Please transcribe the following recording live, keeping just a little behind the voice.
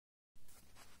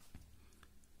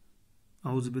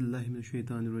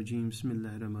Auzubillahiminash-shaytanir-rajim.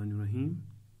 Bismillahir-rahmanir-rahim.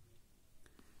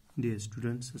 Dear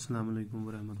students, Assalamu alaikum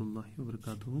wa rahmatullahi wa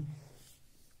barakatuh.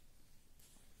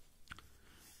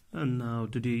 And now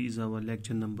today is our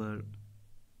lecture number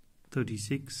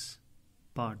 36,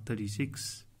 part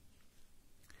 36,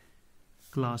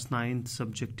 class 9th,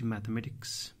 subject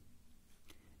mathematics,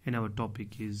 and our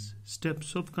topic is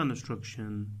steps of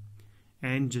construction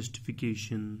and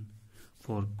justification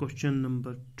for question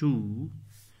number 2,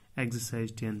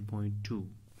 exercise 10.2.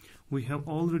 We have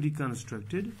already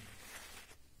constructed.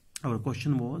 Our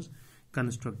question was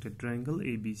construct a triangle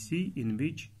ABC in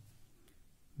which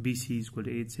BC is equal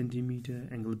to 8 centimeter,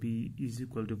 angle B is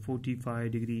equal to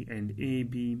 45 degree, and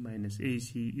AB minus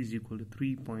AC is equal to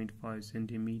 3.5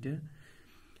 centimeter.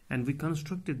 And we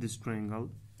constructed this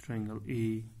triangle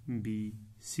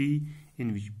ABC,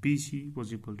 in which BC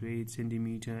was equal to 8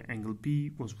 centimeter, angle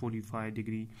B was 45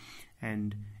 degree,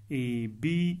 and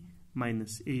AB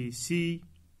minus AC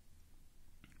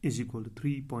is equal to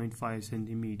 3.5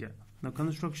 centimeter. Now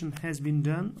construction has been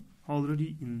done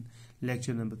already in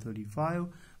lecture number 35.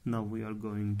 Now we are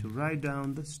going to write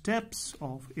down the steps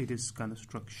of its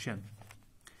construction.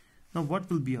 Now what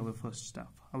will be our first step?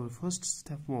 Our first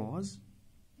step was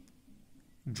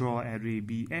draw array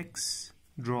BX.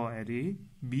 Draw array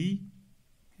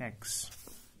BX.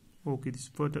 Okay, this is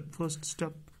the first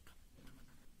step.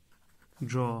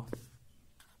 Draw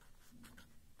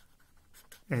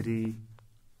array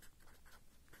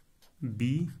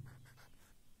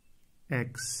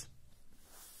BX.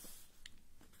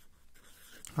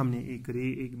 हमने एक रे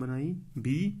एक बनाई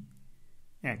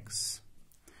BX.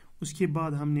 उसके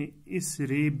बाद हमने इस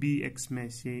रे BX में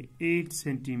से 8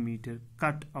 सेंटीमीटर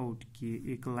कट आउट किए,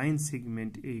 एक लाइन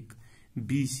सेगमेंट एक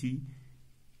BC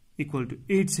equal to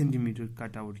 8 centimetre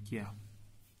cut out किया.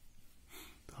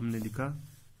 तो हमने लिखा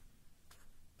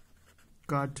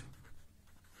cut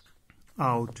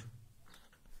out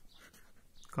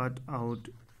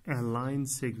a line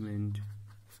segment,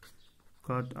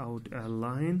 cut out a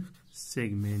line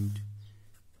segment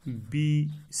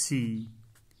BC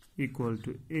equal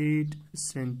to 8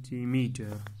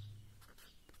 centimeter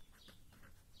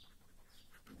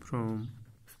from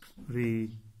ray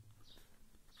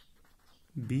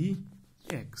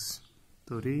BX.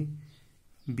 तो रे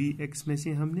BX में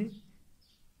से हमने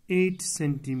 8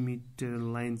 सेंटीमीटर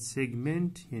लाइन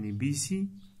सेगमेंट यानी BC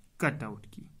कट आउट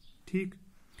की. ठीक.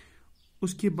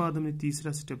 उसके बाद हमने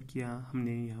तीसरा स्टेप किया,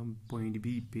 हमने यहाँ पॉइंट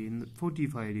बी पे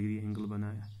 45 डिग्री एंगल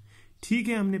बनाया. ठीक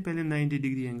है, हमने पहले 90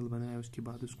 डिग्री एंगल बनाया, उसके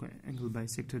बाद उसको एंगल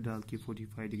बाइसेक्टर डाल के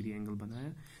 45 डिग्री एंगल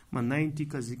बनाया. मैं 90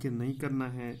 का जिक्र नहीं करना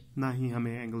है, ना ही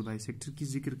हमें एंगल बाइसेक्टर की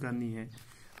जिक्र करनी है.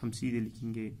 हम सीधे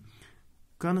लिखेंगे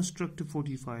construct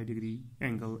 45 degree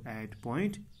angle eight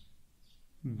point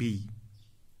B,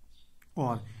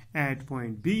 और eight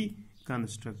point B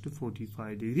construct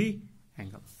 45 degree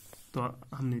angle. तो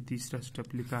हमने तीसरा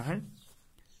स्टेप लिखा है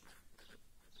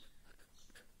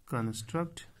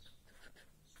construct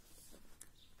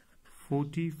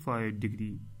 45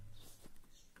 degree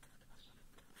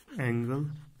angle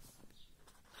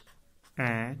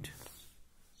eight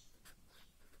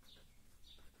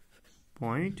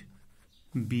point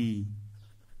B,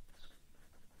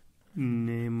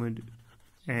 named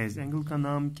as. Angle का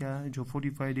नाम क्या है? जो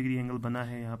 45 डिग्री एंगल बना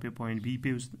है यहाँ पे पॉइंट बी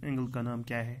पे, उस एंगल का नाम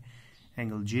क्या है?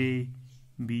 Angle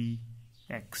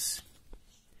JBX.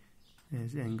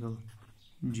 as angle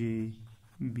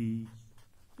JBX.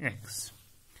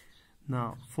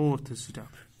 Now fourth step.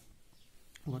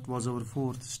 What was our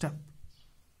fourth step?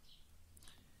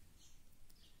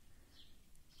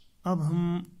 अब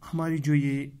हमारी जो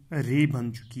ये रे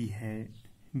बन चुकी है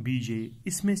BJ,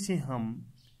 इसमें से हम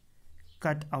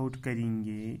कट आउट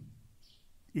करेंगे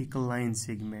एक line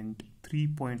segment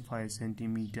 3.5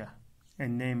 centimetre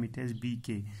and name it as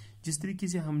BK. जिस तरीके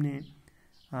से हमने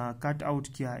कट आउट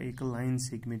किया एक लाइन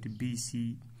सेगमेंट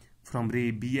BC फ्रॉम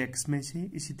रे BX में से,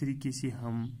 इसी तरीके से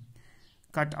हम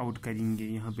कट आउट करेंगे.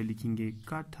 यहाँ पे लिखेंगे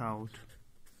cut out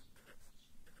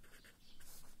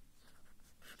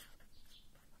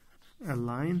a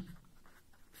line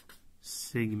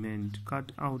segment,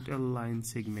 cut out a line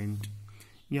segment.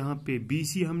 यहाँ पे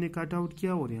BC हमने कट आउट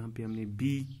किया और यहाँ पे हमने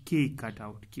BK कट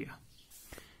आउट किया.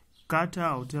 Cut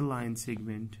out a line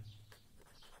segment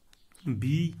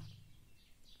BK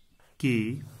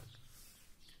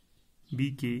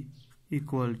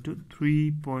equal to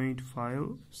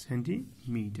 3.5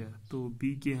 centimetre. तो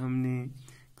BK हमने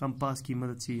कंपास की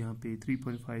मदद से यहाँ पे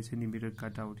 3.5 सेंटीमीटर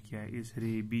कट आउट किया इस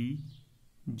रे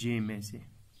BJ में से.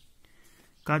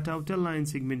 Cut out a line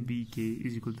segment BK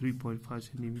is equal to 3.5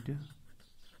 centimeter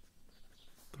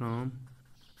from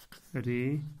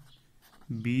ray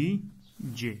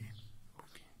BJ.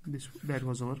 That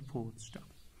was our fourth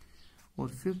step. और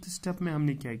फिफ्थ स्टेप में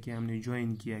हमने क्या किया, हमने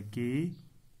ज्वाइन किया के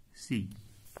सी,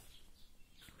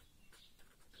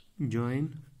 ज्वाइन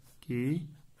के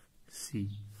सी।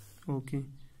 Okay,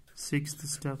 sixth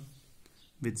step,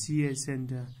 with C as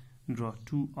center draw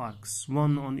two arcs,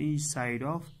 one on each side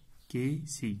of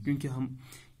KC, क्योंकि हम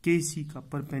KC का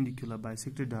परपेंडिकुलर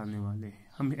बाइसेक्टर डालने वाले हैं।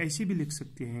 हम ऐसे भी लिख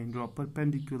सकते हैं draw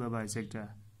perpendicular bisector,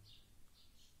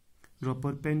 draw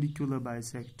perpendicular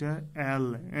bisector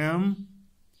LM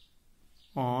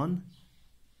on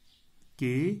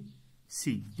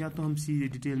KC, या तो हम सीधे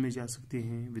डिटेल में जा सकते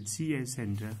हैं with C as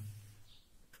center,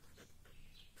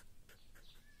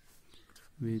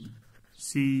 with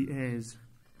C as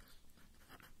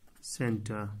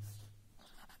center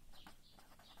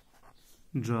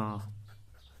draw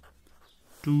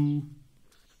two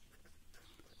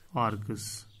arcs,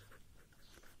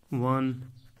 one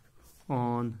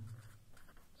on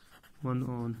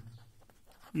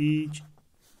each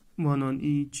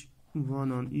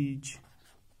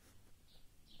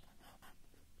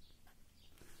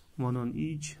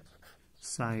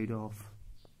side of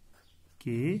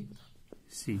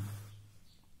KC।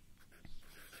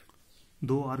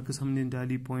 दो आर्कस हमने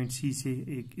डाली पॉइंट सी से,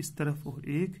 एक इस तरफ और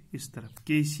एक इस तरफ,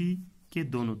 के सी के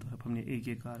दोनों तरफ हमने एक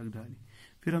एक आर्क डाली।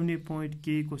 फिर हमने पॉइंट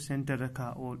के को सेंटर रखा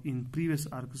और इन प्रीवियस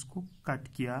आर्कस को कट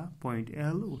किया पॉइंट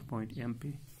एल और पॉइंट एम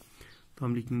पे। तो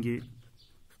हम लिखेंगे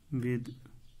विद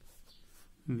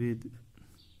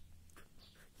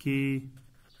के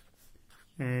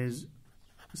as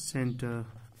centre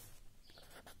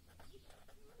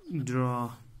draw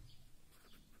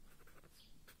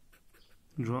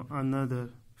another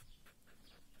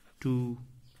two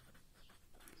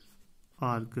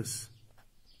arcs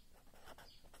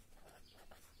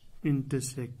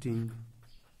intersecting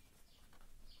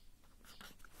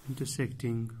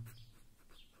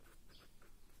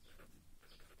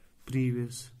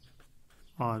previous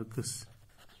arcs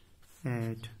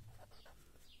at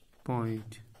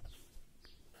point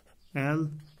L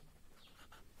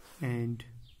and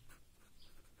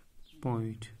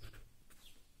point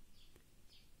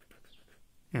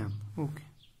M। Okay,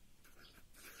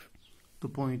 तो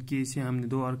पॉइंट के से हमने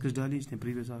दो आर्कस डाली, इसने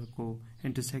प्रीवियस आर्क को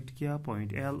इंटरसेक्ट किया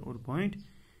पॉइंट एल और पॉइंट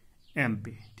एम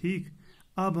पे। ठीक,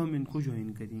 अब हम इनको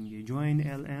ज्वाइन करेंगे, join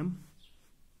L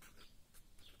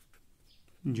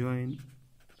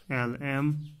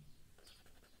M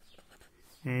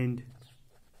and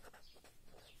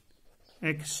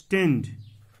extend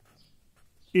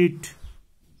it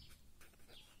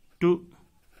to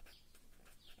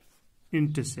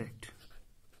intersect.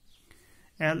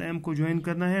 L M को ज्वाइन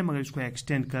करना है मगर इसको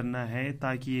एक्सटेंड करना है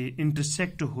ताकि ये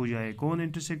इंटरसेक्ट हो जाए। कौन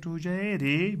इंटरसेक्ट हो जाए?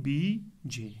 रे B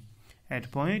J eight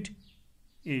point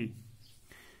A.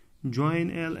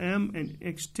 Join L M and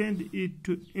extend it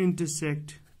to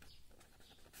intersect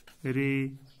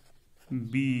रे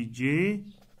बी जे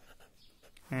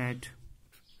एट,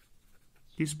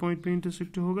 किस पॉइंट पे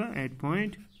इंटरसेक्ट होगा? Eight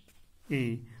point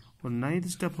A. और नाइन्थ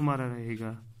स्टेप हमारा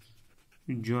रहेगा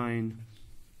join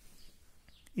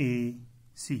A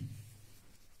C,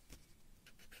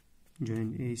 join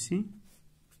AC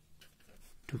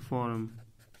to form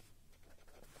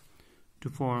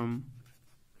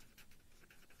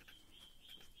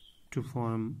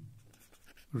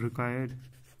required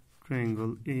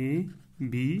triangle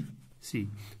ABC।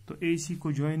 तो AC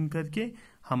को join करके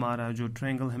हमारा जो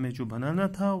ट्रायंगल हमें जो बनाना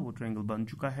था वो ट्रायंगल बन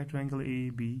चुका है, ट्रायंगल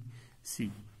ABC।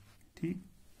 ठीक,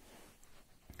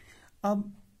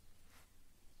 अब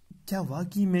क्या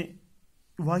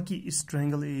वाकई इस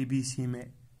ट्रायंगल ABC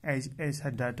में ऐसा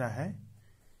डाटा है?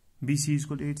 BC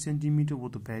इक्वल 8 सेंटीमीटर, वो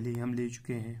तो पहले ही हम ले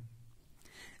चुके हैं।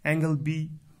 Angle B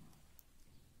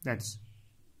that's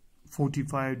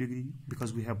 45 degree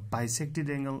because we have bisected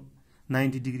angle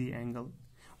 90 degree angle,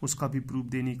 उसका भी प्रूफ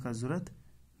देने का जरूरत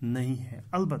नहीं है।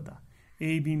 अलबत्ता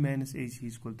AB minus AC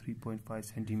equal 3.5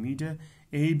 centimetre,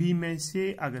 AB में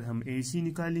से अगर हम AC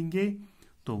निकालेंगे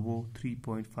तो वो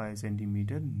 3.5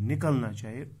 सेंटीमीटर निकलना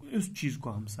चाहिए। उस चीज को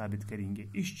हम साबित करेंगे,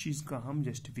 इस चीज का हम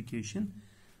जस्टिफिकेशन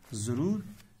जरूर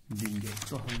देंगे।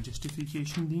 तो हम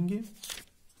जस्टिफिकेशन देंगे,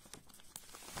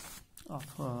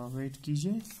 आप वेट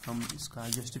कीजिए, हम इसका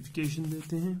जस्टिफिकेशन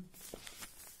देते हैं।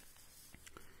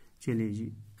 चलिए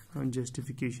जी, हम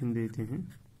जस्टिफिकेशन देते हैं।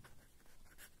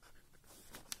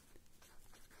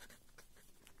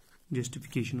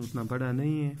 जस्टिफिकेशन उतना बड़ा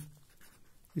नहीं है,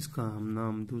 इसका हम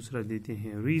नाम दूसरा देते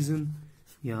हैं रीजन,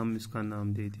 या हम इसका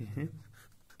नाम देते हैं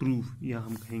प्रूफ, या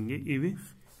हम कहेंगे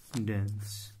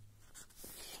एविडेंस।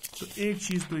 तो एक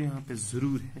चीज तो यहाँ पे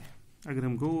जरूर है, अगर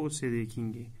हम गौर से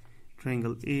देखेंगे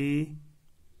triangle A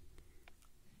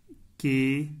K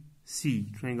C,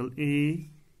 triangle A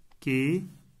K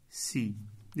C.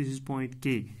 This is point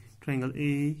K. Triangle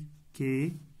A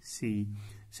K C.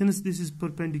 Since this is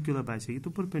perpendicular bisector, तो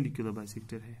perpendicular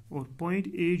bisector है और point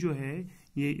A जो है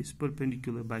ये इस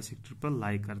perpendicular bisector पर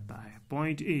lie करता है.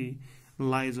 Point A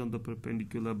lies on the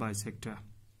perpendicular bisector.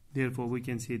 Therefore, we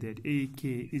can say that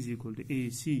AK is equal to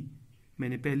AC.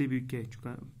 मैं पहले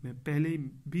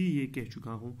भी ये कह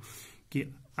चुका हूँ कि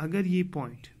अगर ये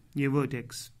point, ये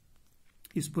vertex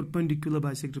इस परपेंडिकुलर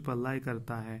बाइसेक्टर पर लाई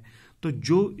करता है तो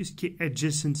जो इसके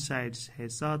एडजेसेंट साइड्स है,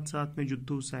 साथ साथ में जो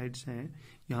दो साइड्स हैं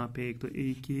यहाँ पे, एक तो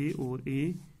AK और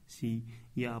AC,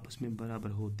 ये आपस में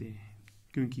बराबर होते हैं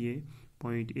क्योंकि ये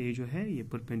पॉइंट A जो है ये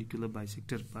परपेंडिकुलर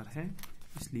बाइसेक्टर पर है,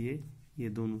 इसलिए ये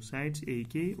दोनों साइड्स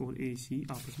AK और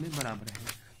AC आपस में बराबर है.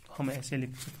 तो हम ऐसे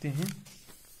लिख सकते हैं,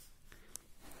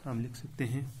 हम लिख सकते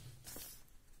हैं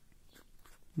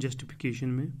जस्टिफिकेशन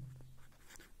में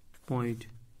point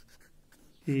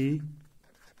A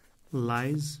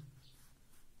lies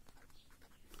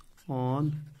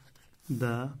on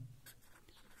the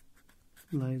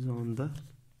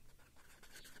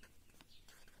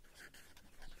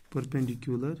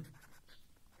perpendicular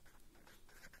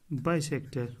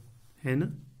bisector, है ना,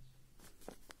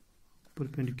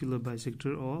 perpendicular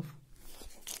bisector of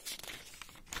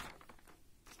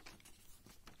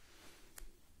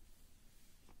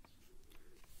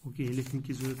ओके, लिखने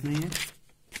की जरूरत नहीं है.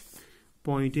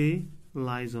 Point A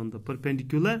lies on the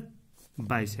perpendicular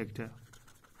bisector.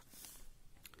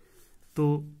 तो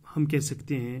हम कह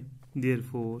सकते हैं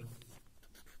therefore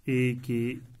AK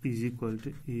is equal to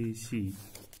AC,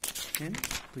 है ना.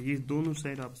 तो ये दोनों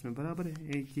साइड आपस में बराबर है,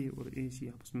 AK और AC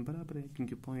आपस में बराबर है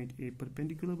क्योंकि पॉइंट A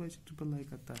परपेंडिकुलर बाइसेक्टर पर लाई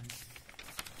करता है.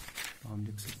 तो हम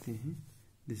लिख सकते हैं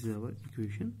this is our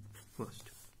equation first.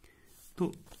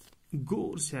 तो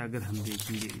गौर से अगर हम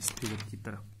देखेंगे इस फिगर की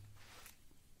तरफ,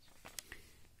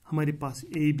 हमारे पास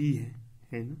AB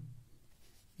है ना,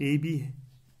 AB है.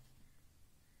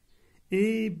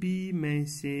 AB में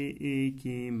से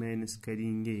AK माइनस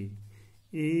करेंगे,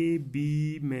 AB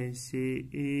में से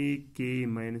AK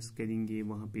माइनस करेंगे,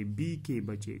 वहां पे BK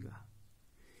बचेगा.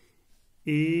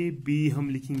 AB हम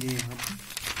लिखेंगे यहाँ पे,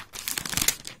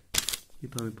 ये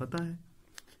तो हमें पता है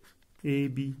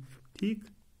AB, ठीक.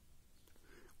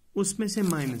 उसमें से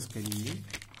माइनस करेंगे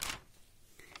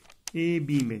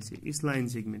AB में से, इस लाइन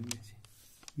सेगमेंट में से,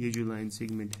 ये जो लाइन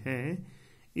सेगमेंट है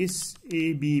इस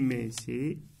AB में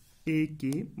से AK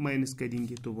माइनस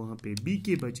करेंगे तो वहां पे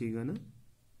BK बचेगा ना.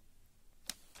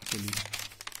 चलिए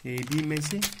AB में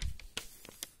से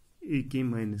AK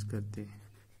माइनस करते हैं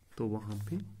तो वहां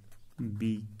पे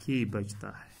BK बचता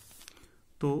है.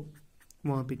 तो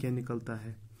वहां पे क्या निकलता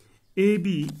है,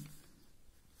 AB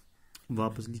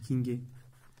वापस लिखेंगे,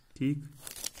 ठीक.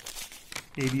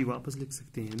 AB वापस लिख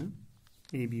सकते हैं ना,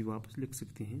 AB वापस लिख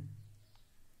सकते हैं.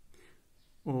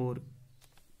 और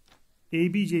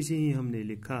AB जैसे ही हमने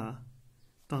लिखा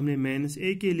तो हमने माइनस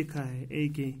AK लिखा है,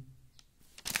 AK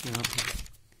यहाँ पे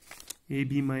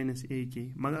AB माइनस AK.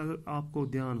 मगर अगर आपको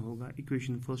ध्यान होगा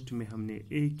इक्वेशन फर्स्ट में हमने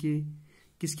AK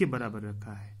किसके बराबर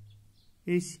रखा है,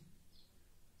 AC.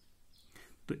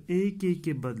 तो AK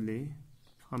के बदले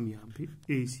हम यहाँ पे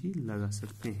AC लगा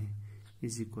सकते हैं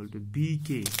इज इक्वल टू BK.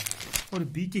 और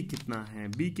BK कितना है,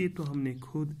 BK तो हमने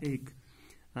खुद एक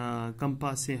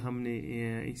कंपास से हमने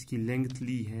इसकी लेंथ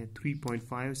ली है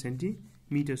 3.5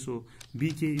 centimetre. So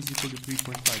BK is equal to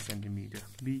 3.5 centimetre.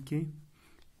 BK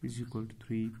is equal to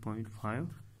 3.5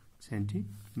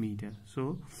 centimetre.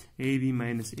 So AB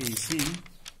minus AC,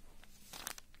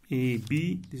 AB,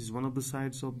 this is one of the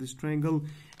sides of this triangle,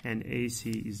 and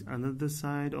AC is another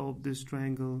side of this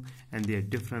triangle, and they are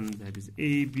different. That is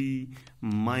AB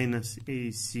minus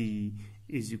AC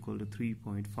is equal to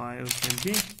 3.5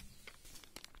 centimeter.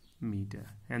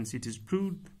 Hence it is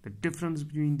proved the difference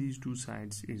between these two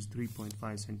sides is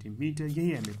 3.5 centimeter.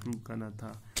 यही हमें prove करना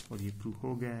था और ये prove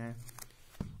हो गया है.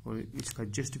 और इसका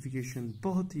जस्टिफिकेशन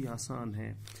बहुत ही आसान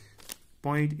है.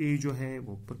 पॉइंट A जो है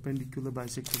वो परपेंडिकुलर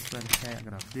बाइसेक्टर पर है,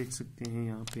 अगर आप देख सकते हैं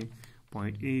यहाँ पे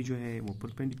पॉइंट A जो है वो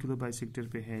परपेंडिकुलर बाइसेक्टर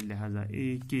पे है, लिहाजा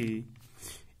AK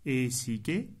AC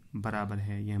के बराबर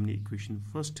है. ये हमने इक्वेशन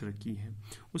फर्स्ट रखी है.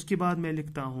 उसके बाद मैं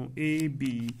लिखता हूँ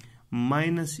AB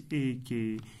minus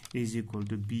AK is equal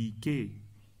to BK,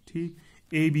 ठीक.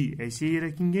 AB ऐसे ही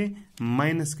रखेंगे,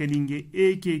 माइनस करेंगे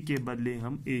AK के बदले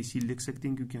हम AC लिख सकते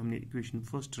हैं क्योंकि हमने इक्वेशन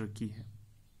फर्स्ट रखी है.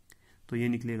 तो ये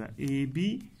निकलेगा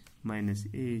AB minus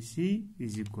AC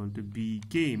is equal to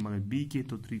BK. मगर BK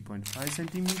तो 3.5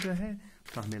 सेंटीमीटर है,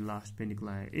 तो हमें लास्ट पे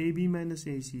निकला है AB minus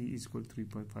AC is equal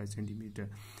 3.5 centimetre.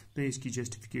 तो इसकी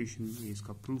जस्टिफिकेशन, ये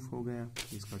इसका प्रूफ हो गया,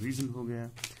 इसका रीज़न हो गया.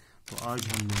 तो आज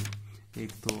हमने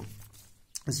एक तो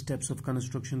steps of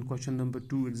construction question number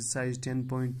 2 exercise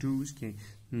 10.2 इसके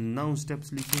 9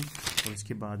 स्टेप्स लिखे और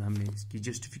इसके बाद हमने इसकी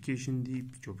जस्टिफिकेशन दी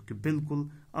जो कि बिल्कुल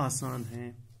आसान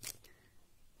है।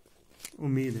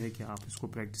 उम्मीद है कि आप इसको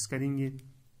प्रैक्टिस करेंगे।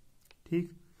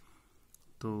 ठीक,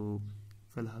 तो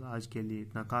फिलहाल आज के लिए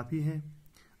इतना काफ़ी है।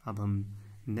 अब हम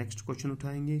नेक्स्ट क्वेश्चन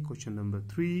उठाएंगे, question number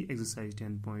 3 exercise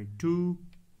 10.2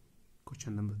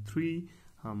 question number 3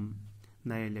 हम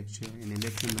नए लेक्चर यानी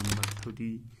लेक्चर नंबर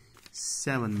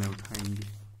 37 में उठाएंगे।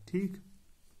 ठीक,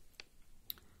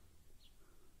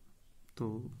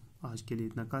 तो आज के लिए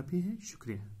इतना काफ़ी है।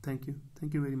 शुक्रिया,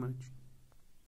 थैंक यू वेरी मच।